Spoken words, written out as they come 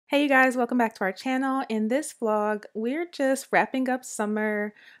Hey you guys, welcome back to our channel. In this vlog, we're just wrapping up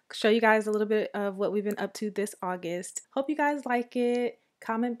summer, show you guys a little bit of what we've been up to this August. Hope you guys like it.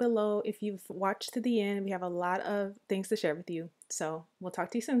 Comment below if you've watched to the end. We have a lot of things to share with you. So we'll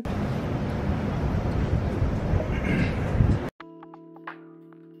talk to you soon.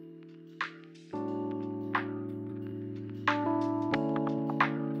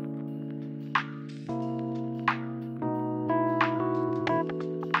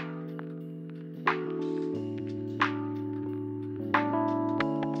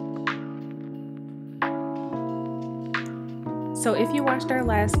 So if you watched our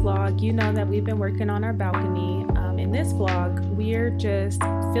last vlog, you know that we've been working on our balcony. In this vlog, we're just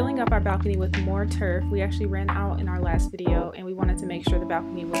filling up our balcony with more turf. We actually ran out in our last video and we wanted to make sure the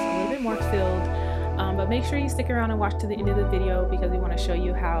balcony was a little bit more filled. But make sure you stick around and watch to the end of the video because we want to show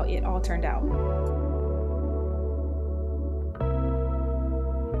you how it all turned out.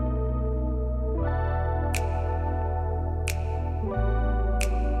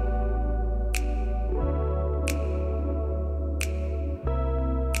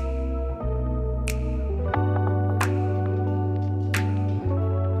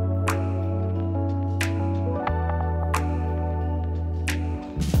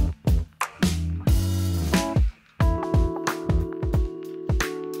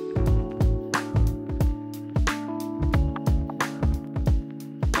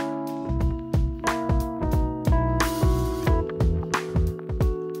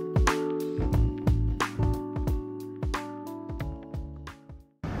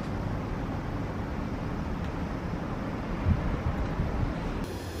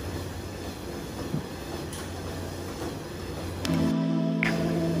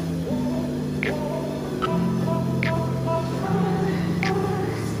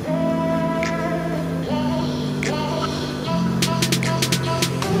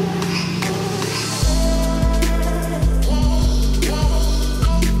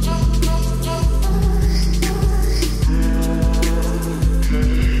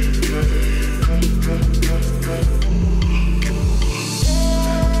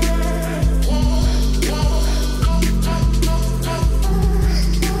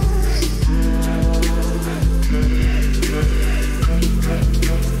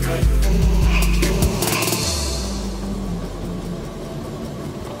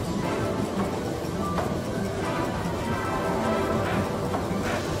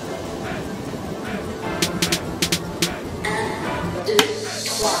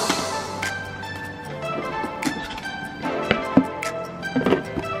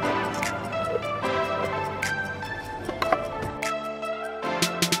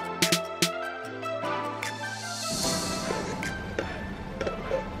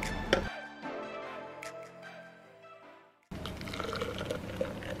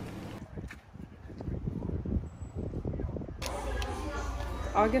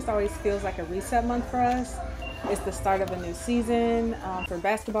 August always feels like a reset month for us. It's the start of a new season for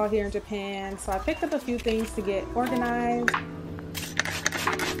basketball here in Japan. So I picked up a few things to get organized.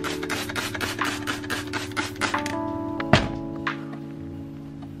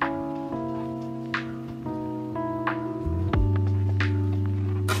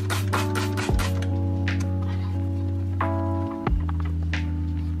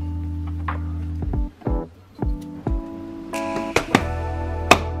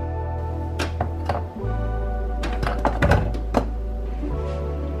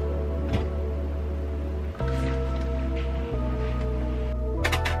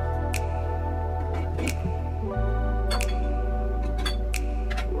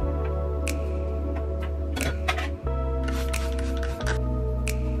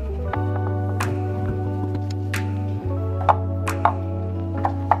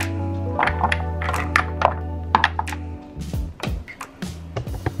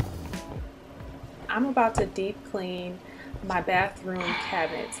 I'm about to deep clean my bathroom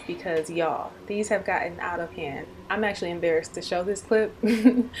cabinets because y'all, these have gotten out of hand. I'm actually embarrassed to show this clip,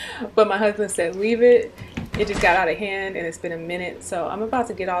 but my husband said leave it. It just got out of hand and it's been a minute. So I'm about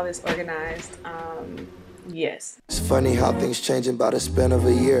to get all this organized. Yes. It's funny how things change in about a span of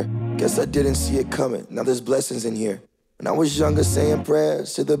a year. Guess I didn't see it coming. Now there's blessings in here. When I was younger, saying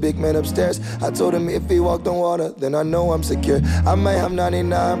prayers to the big man upstairs, I told him if he walked on water, then I know I'm secure. I may have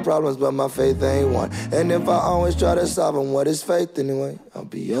 99 problems, but my faith ain't one. And if I always try to solve them, what is faith anyway? I'll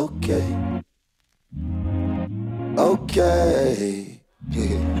be okay. Okay.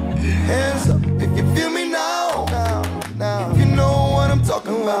 Hands up if you feel me now. If you know what I'm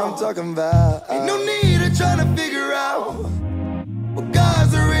talking about. Ain't no need to try to figure out what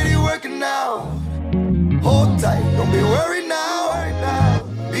God's already working out. Hold tight, don't be worried now.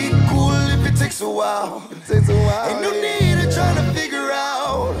 Be takes a while. It takes a while. Ain't no need of trying to figure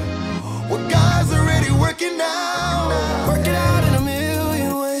out what God's already working out. Work it out in a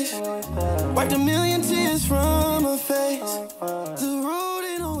million ways. Wiped a million tears from her face. The road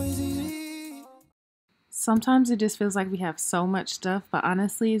ain't always easy. Sometimes it just feels like we have so much stuff, but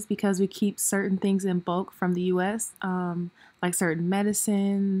honestly, it's because we keep certain things in bulk from the US, like certain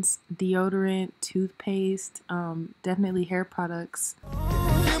medicines, deodorant, toothpaste, definitely hair products.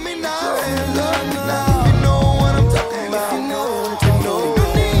 Hear me now, and love me now. You know what I'm talking about. You know what you know. No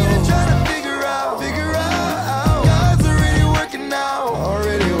need to try to figure out. God's already working out.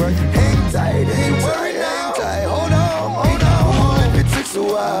 Already working. Hang tight, ain't worried now. Hold on. If it takes a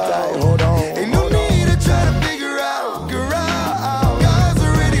while, hold on. Ain't no need to try to figure out. God's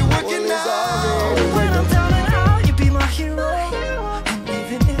already working out. When I'm down and out, you be my hero. And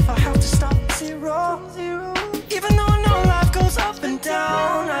even if I have to stop at zero, even though I know life goes up and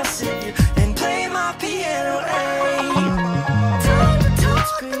down, I sit you and play my piano.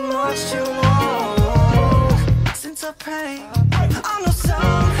 It's been much too long since I prayed. I know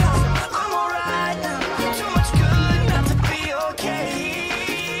somehow I'm alright now. Too much good not to be okay.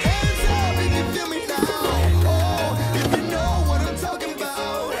 Hands up if you feel me now. Oh, if you know what I'm talking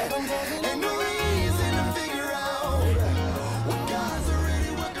about. Ain't no reason to figure out what God's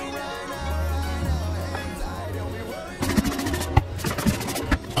already working right now. Hang tight, don't be worried.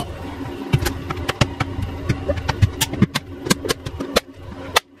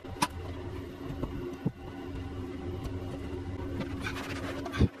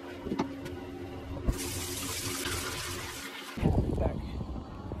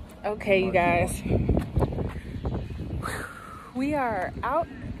 Okay, you guys, we are out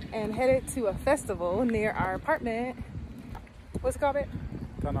and headed to a festival near our apartment. What's it called, babe?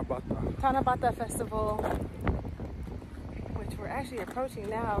 Tanabata Festival, which we're actually approaching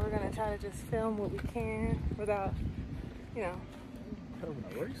now. We're gonna try to just film what we can without, you know.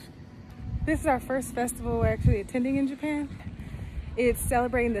 This is our first festival we're actually attending in Japan. It's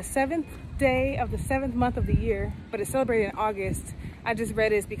celebrating the 7th day of the 7th month of the year, but it's celebrated in August. I just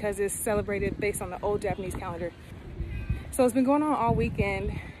read it's because it's celebrated based on the old Japanese calendar. So it's been going on all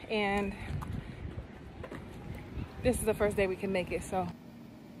weekend, and this is the first day we can make it, so.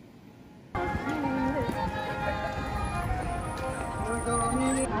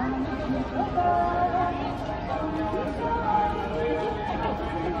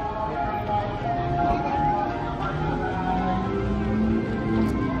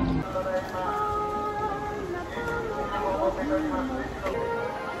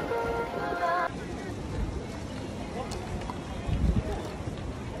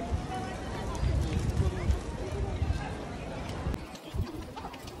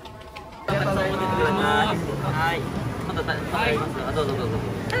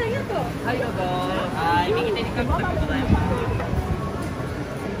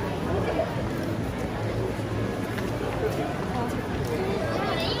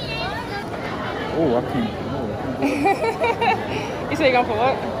 Oh, I can't. You say you're going for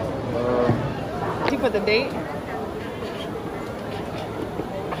what? You put the date?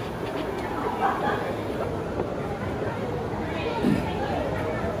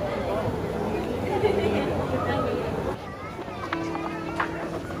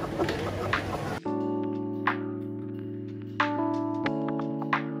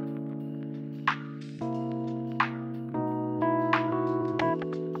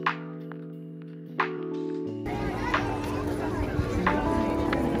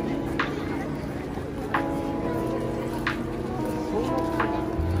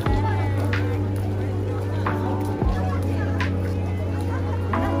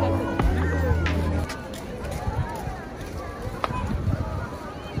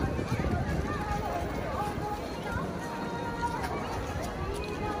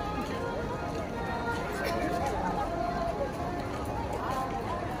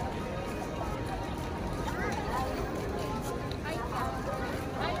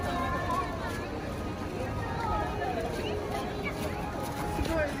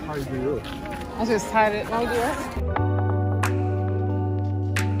 How you do it? I just tied it. Want to do it?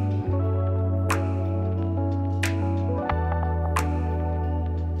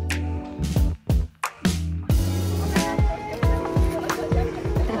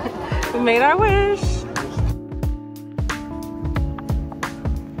 We made our wish.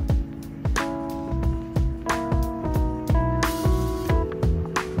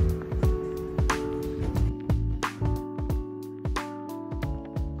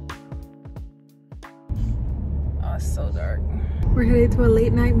 Oh, it's so dark. We're headed to a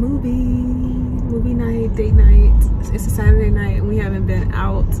late night movie night, date night. It's a Saturday night and we haven't been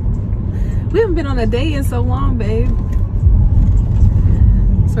out We haven't been on a date in so long, babe.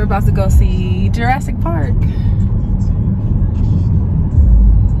 So we're about to go see Jurassic Park.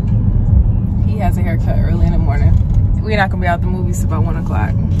 He has a haircut early in the morning. We're not gonna be out the movies till about 1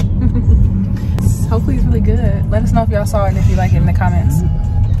 o'clock. Hopefully it's really good. Let us know if y'all saw it and if you like it in the comments.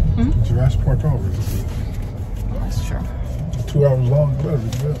 Jurassic Park over. That's true. 2 hours long, whatever.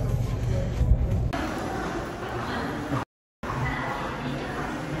 Yeah.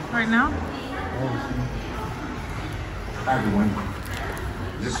 Right now? Everyone.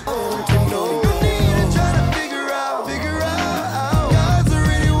 Just